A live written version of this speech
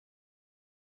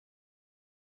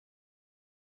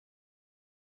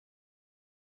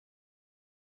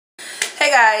Hey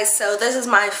guys, so this is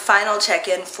my final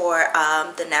check-in for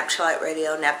the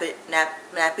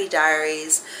Nappy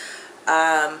Diaries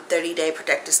 30-day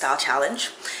protective style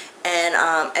challenge. And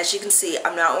as you can see,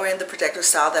 I'm not wearing the protective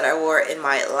style that I wore in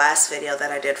my last video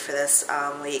that I did for this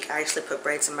week. I actually put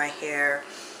braids in my hair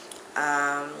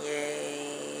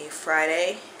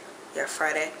Friday. Yeah,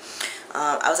 Friday.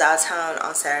 I was out of town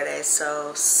on Saturday,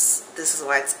 so this is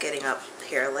why it's getting up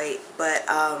here late. But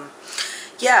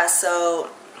yeah,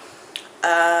 so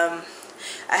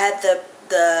I had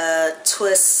the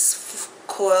twist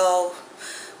coil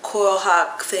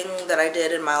hawk thing that I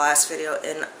did in my last video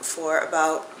for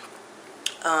about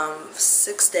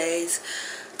 6 days.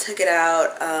 Took it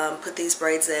out, put these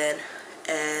braids in,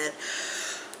 and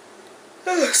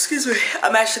excuse me,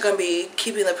 I'm actually going to be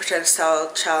keeping the protective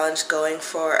style challenge going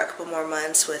for a couple more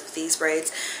months with these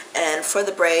braids. And for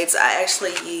the braids, I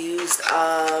actually used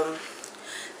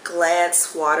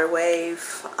Glance Water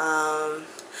Wave.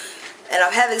 And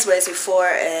I've had these braids before,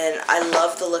 and I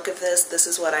love the look of this. This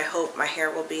is what I hope my hair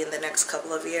will be in the next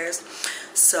couple of years.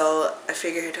 So I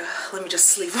figured, let me just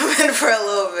sleep them in for a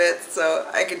little bit so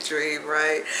I can dream,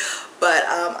 right? But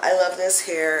I love this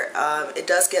hair. It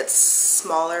does get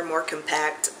smaller, more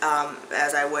compact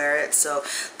as I wear it. So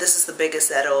this is the biggest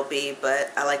that it'll be,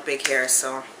 but I like big hair,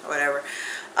 so whatever.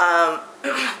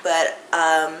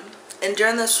 And in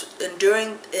doing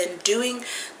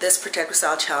this protective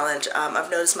style challenge,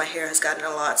 I've noticed my hair has gotten a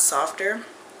lot softer, and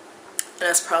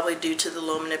that's probably due to the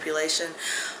low manipulation.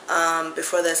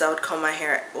 Before this, I would comb my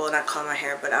hair, well, not comb my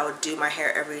hair, but I would do my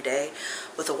hair every day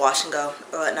with a wash and go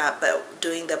or whatnot. But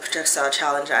doing the protective style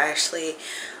challenge, I actually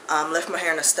left my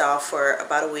hair in a style for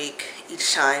about a week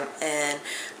each time, and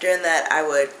during that I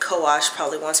would co-wash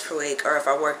probably once per week, or if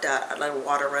I worked out, I'd let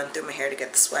water run through my hair to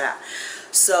get the sweat out.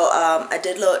 So I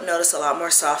did notice a lot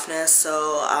more softness,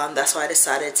 so that's why I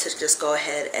decided to just go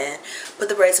ahead and put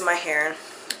the braids in my hair,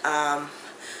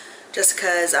 just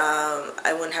because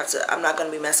I wouldn't have to, I'm not going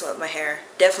to be messing with my hair,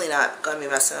 definitely not going to be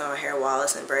messing with my hair while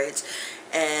it's in braids.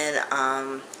 And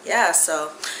yeah,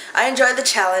 so I enjoyed the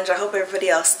challenge. I hope everybody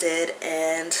else did,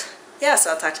 and yeah,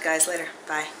 so I'll talk to you guys later.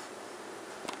 Bye.